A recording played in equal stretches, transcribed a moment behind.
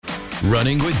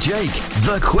Running with Jake,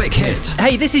 the quick hit.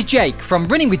 Hey, this is Jake from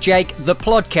Running with Jake, the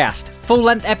podcast.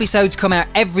 Full-length episodes come out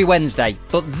every Wednesday,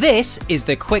 but this is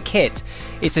the quick hit.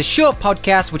 It's a short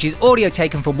podcast which is audio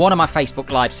taken from one of my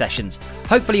Facebook Live sessions.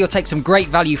 Hopefully you'll take some great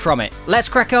value from it. Let's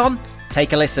crack on.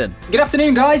 Take a listen. Good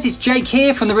afternoon, guys. It's Jake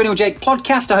here from the Running with Jake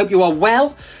podcast. I hope you are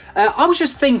well. I was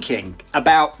just thinking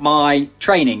about my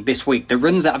training this week, the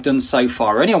runs that I've done so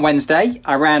far. Only on Wednesday,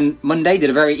 I ran Monday, did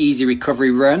a very easy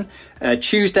recovery run.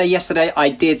 Tuesday, yesterday, I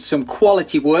did some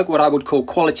quality work, what I would call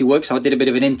quality work. So I did a bit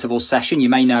of an interval session. You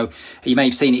may have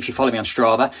seen it if you follow me on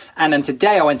Strava. And then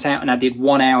today I went out and I did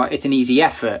 1 hour at an easy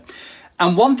effort.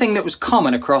 And one thing that was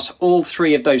common across all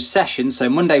three of those sessions, so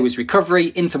Monday was recovery,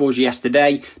 intervals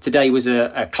yesterday, today was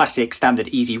a classic standard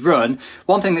easy run.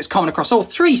 One thing that's common across all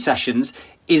three sessions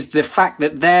is the fact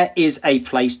that there is a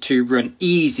place to run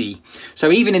easy.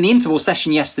 So even in the interval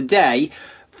session yesterday,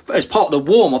 as part of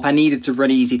the warm-up, I needed to run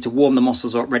easy to warm the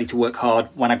muscles up, ready to work hard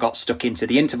when I got stuck into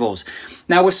the intervals.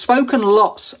 Now, we've spoken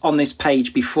lots on this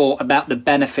page before about the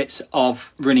benefits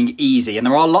of running easy, and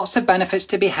there are lots of benefits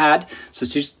to be had,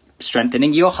 such as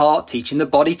strengthening your heart, teaching the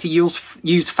body to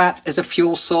use fat as a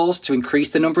fuel source, to increase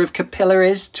the number of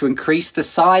capillaries, to increase the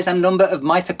size and number of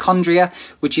mitochondria,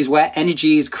 which is where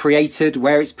energy is created,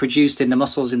 where it's produced in the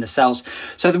muscles, in the cells.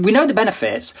 So we know the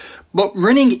benefits, but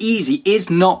running easy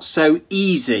is not so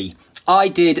easy. I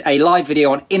did a live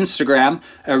video on Instagram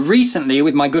recently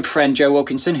with my good friend Joe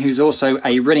Wilkinson, who's also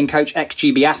a running coach,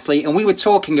 ex-GB athlete, and we were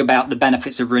talking about the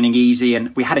benefits of running easy,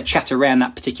 and we had a chat around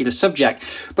that particular subject.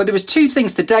 But there was two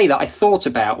things today that I thought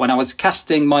about when I was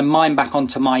casting my mind back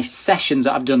onto my sessions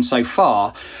that I've done so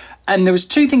far. And there was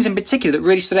two things in particular that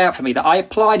really stood out for me that I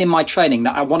applied in my training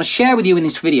that I want to share with you in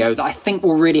this video that I think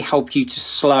will really help you to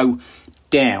slow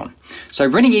down. So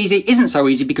running easy isn't so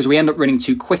easy because we end up running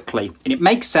too quickly. And it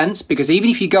makes sense because even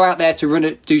if you go out there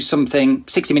to do something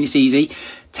 60 minutes easy,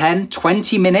 10,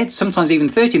 20 minutes, sometimes even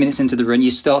 30 minutes into the run,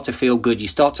 you start to feel good. You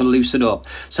start to loosen up.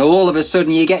 So all of a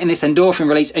sudden you're getting this endorphin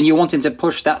release and you're wanting to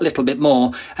push that little bit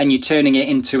more and you're turning it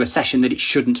into a session that it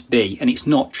shouldn't be. And it's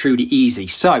not truly easy.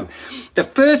 So the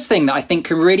first thing that I think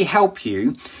can really help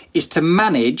you is to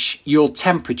manage your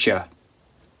temperature.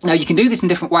 Now, you can do this in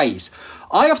different ways.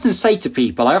 I often say to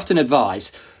people, I often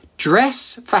advise,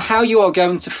 dress for how you are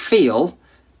going to feel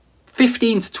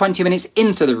 15 to 20 minutes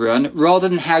into the run rather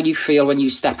than how you feel when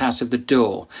you step out of the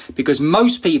door. Because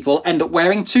most people end up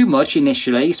wearing too much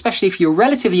initially, especially if you're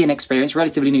relatively inexperienced,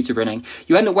 relatively new to running.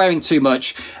 You end up wearing too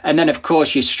much, and then, of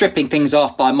course, you're stripping things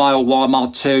off by mile 1, mile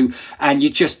 2, and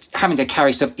you're just having to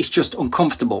carry stuff. It's just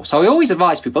uncomfortable. So I always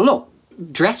advise people, look,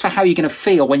 dress for how you're going to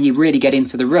feel when you really get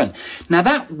into the run. Now,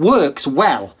 that works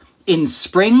well in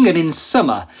spring and in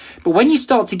summer, but when you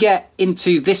start to get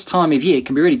into this time of year, it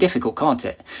can be really difficult, can't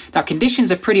it? Now,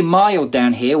 conditions are pretty mild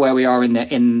down here where we are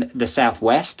in the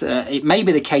southwest. It may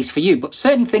be the case for you, but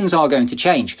certain things are going to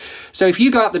change. So if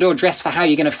you go out the door dressed for how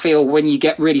you're going to feel when you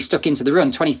get really stuck into the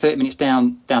run 20, 30 minutes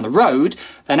down the road,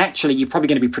 then actually you're probably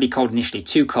going to be pretty cold initially,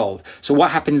 too cold. So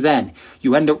what happens then?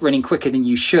 You end up running quicker than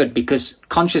you should because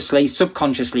consciously,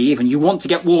 subconsciously even, you want to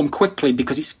get warm quickly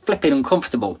because it's flipping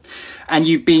uncomfortable. And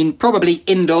you've been probably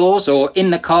indoors or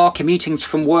in the car commuting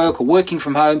from work or working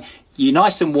from home, you're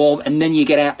nice and warm, and then you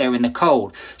get out there in the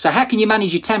cold. So how can you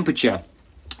manage your temperature?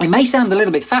 It may sound a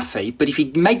little bit faffy, but if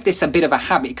you make this a bit of a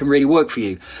habit, it can really work for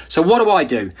you. So what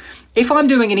do? If I'm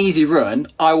doing an easy run,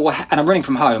 and I'm running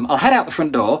from home, I'll head out the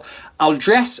front door, I'll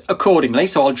dress accordingly,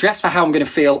 so I'll dress for how I'm going to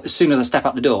feel as soon as I step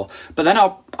out the door, but then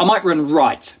I might run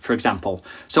right, for example.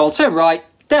 So I'll turn right,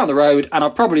 down the road, and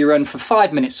I'll probably run for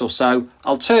 5 minutes or so.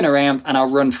 I'll turn around and I'll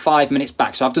run 5 minutes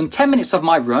back. So I've done 10 minutes of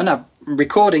my run. I'm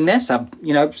recording this. I've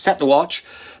set the watch.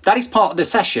 That is part of the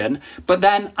session, but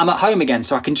then I'm at home again,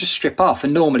 so I can just strip off,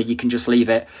 and normally you can just leave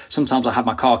it. Sometimes I'll have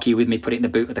my car key with me, put it in the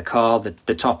boot of the car,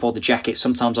 the top or the jacket.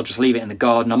 Sometimes I'll just leave it in the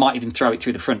garden. I might even throw it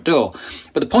through the front door.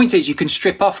 But the point is you can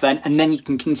strip off then, and then you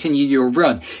can continue your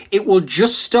run. It will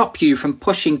just stop you from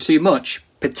pushing too much,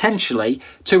 potentially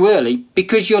too early,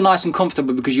 because you're nice and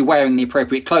comfortable because you're wearing the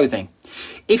appropriate clothing.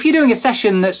 If you're doing a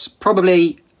session that's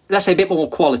probably, let's say, a bit more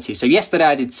quality. So yesterday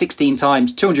I did 16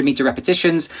 times 200 meter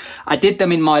repetitions. I did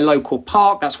them in my local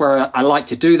park. That's where I like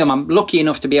to do them. I'm lucky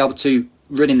enough to be able to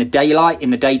run in the daylight, in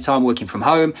the daytime, working from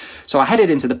home. So I headed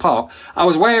into the park. I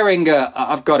was wearing,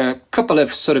 I've got a couple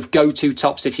of sort of go-to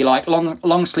tops, if you like,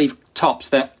 long sleeve tops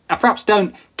that I perhaps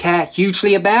don't care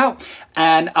hugely about,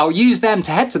 and I'll use them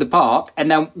to head to the park, and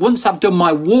then once I've done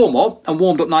my warm-up and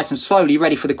warmed up nice and slowly,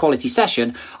 ready for the quality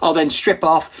session, I'll then strip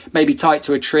off, maybe tie it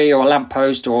to a tree or a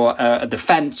lamppost or the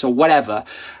fence or whatever.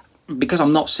 Because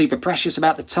I'm not super precious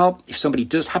about the top, if somebody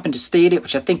does happen to steal it,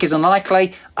 which I think is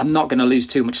unlikely, I'm not going to lose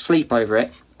too much sleep over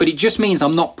it. but it just means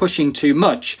I'm not pushing too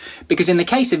much. Because in the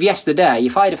case of yesterday,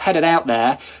 if I'd have headed out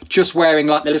there just wearing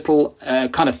like the little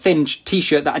kind of thin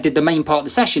t-shirt that I did the main part of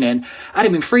the session in, I'd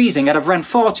have been freezing. I'd have ran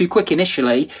far too quick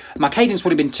initially. My cadence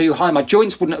would have been too high. My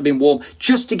joints wouldn't have been warm,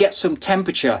 just to get some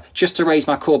temperature, just to raise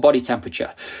my core body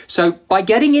temperature. So by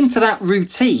getting into that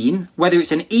routine, whether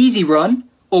it's an easy run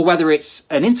or whether it's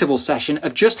an interval session,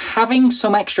 of just having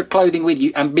some extra clothing with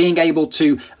you and being able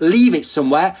to leave it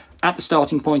somewhere at the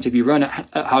starting point if you run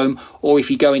at home, or if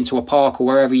you go into a park or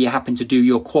wherever you happen to do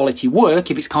your quality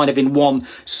work, if it's kind of in one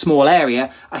small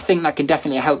area, I think that can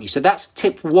definitely help you. So that's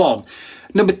tip 1.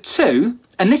 Number 2,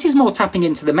 and this is more tapping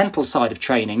into the mental side of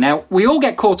training. Now, we all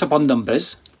get caught up on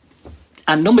numbers,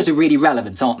 and numbers are really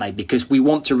relevant, aren't they? Because we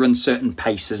want to run certain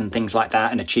paces and things like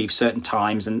that and achieve certain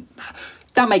times, and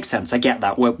that makes sense. I get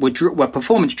that. We're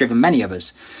performance driven, many of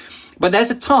us. But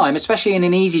there's a time, especially in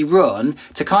an easy run,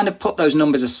 to kind of put those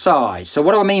numbers aside. So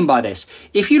what do I mean by this?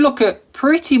 If you look at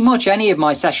pretty much any of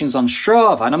my sessions on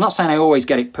Strava, and I'm not saying I always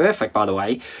get it perfect, by the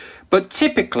way, but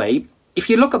typically,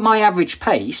 if you look at my average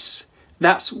pace,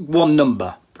 that's one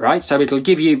number, right? So it'll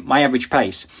give you my average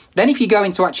pace. Then if you go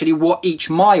into actually what each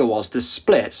mile was, the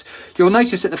splits, you'll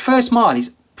notice that the first mile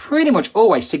is pretty much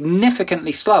always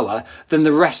significantly slower than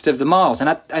the rest of the miles.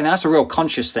 And that's a real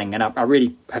conscious thing. And I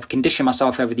really have conditioned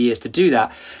myself over the years to do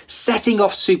that. Setting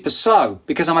off super slow,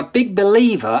 because I'm a big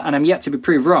believer, and I'm yet to be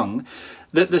proved wrong,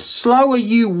 that the slower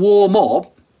you warm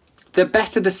up, the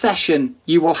better the session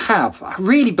you will have. I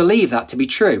really believe that to be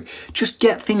true. Just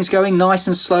get things going nice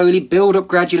and slowly, build up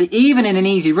gradually. Even in an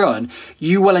easy run,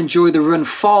 you will enjoy the run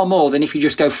far more than if you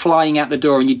just go flying out the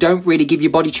door and you don't really give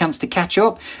your body a chance to catch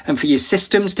up and for your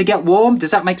systems to get warm.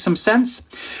 Does that make some sense?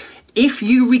 If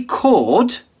you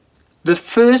record the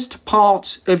first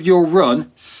part of your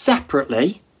run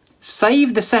separately,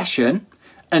 save the session,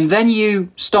 and then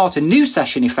you start a new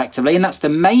session effectively, and that's the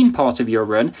main part of your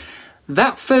run,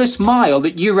 that first mile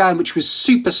that you ran, which was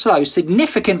super slow,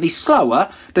 significantly slower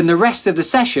than the rest of the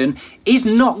session, is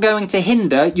not going to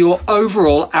hinder your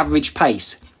overall average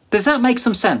pace. Does that make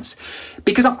some sense?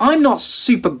 Because I'm not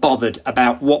super bothered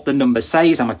about what the number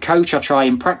says. I'm a coach. I try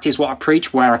and practice what I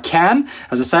preach where I can.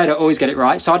 As I say, I don't always get it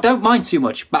right, so I don't mind too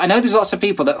much. But I know there's lots of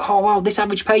people that, oh, well, this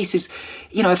average pace is,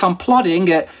 if I'm plodding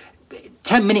at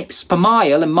 10 minutes per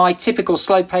mile and my typical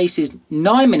slow pace is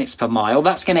 9 minutes per mile,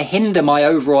 that's going to hinder my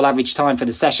overall average time for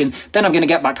the session. Then I'm going to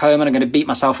get back home and I'm going to beat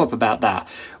myself up about that.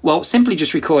 Well, simply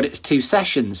just record it as 2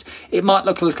 sessions. It might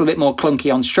look a little bit more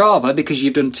clunky on Strava because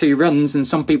you've done 2 runs, and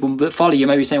some people that follow you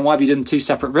may be saying, why have you done 2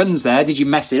 separate runs there? Did you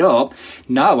mess it up?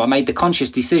 No, I made the conscious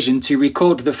decision to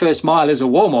record the first mile as a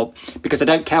warm-up because I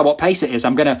don't care what pace it is.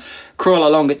 I'm going to crawl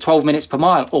along at 12 minutes per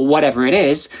mile or whatever it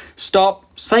is. Stop,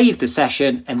 save the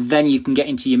session, and then you can get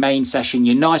into your main session.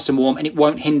 You're nice and warm and it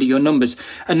won't hinder your numbers.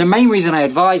 And the main reason I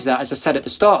advise that, as I said at the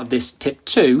start of this tip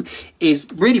 2, is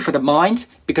really for the mind,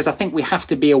 because I think we have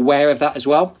to be aware of that as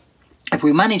well. If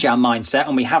we manage our mindset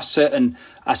and we have certain,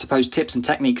 I suppose, tips and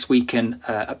techniques we can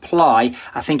apply,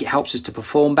 I think it helps us to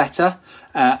perform better,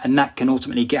 and that can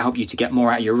ultimately help you to get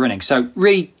more out of your running. So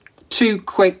really, 2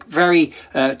 quick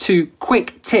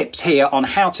tips here on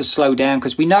how to slow down,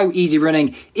 because we know easy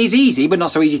running is easy but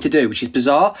not so easy to do, which is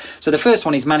bizarre. So the first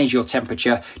one is manage your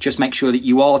temperature. Just make sure that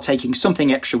you are taking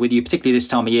something extra with you, particularly this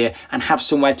time of year, and have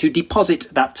somewhere to deposit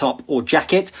that top or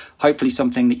jacket, hopefully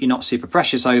something that you're not super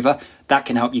precious over. That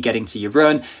can help you get into your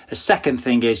run. The second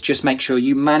thing is just make sure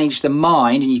you manage the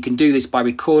mind, and you can do this by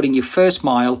recording your first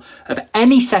mile of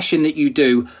any session that you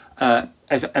do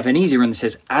of an easy run, this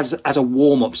is as a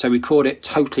warm-up. So record it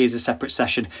totally as a separate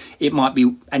session. It might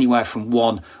be anywhere from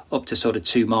 1 up to sort of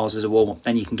 2 miles as a warm-up.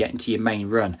 Then you can get into your main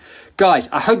run. Guys,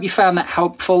 I hope you found that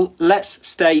helpful. Let's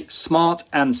stay smart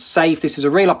and safe. This is a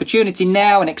real opportunity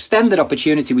now, an extended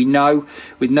opportunity, we know,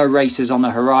 with no races on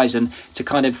the horizon, to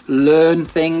kind of learn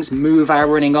things, move our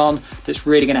running on. That's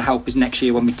really going to help us next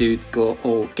year when we do go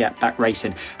or get back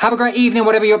racing. Have a great evening,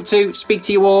 whatever you're up to. Speak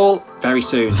to you all very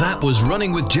soon. That was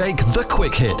Running with Jake, the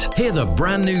Quick Hit. Hear the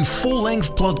brand new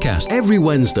full-length podcast every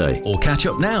Wednesday, or catch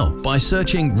up now by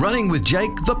searching Running with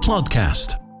Jake, the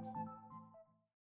podcast.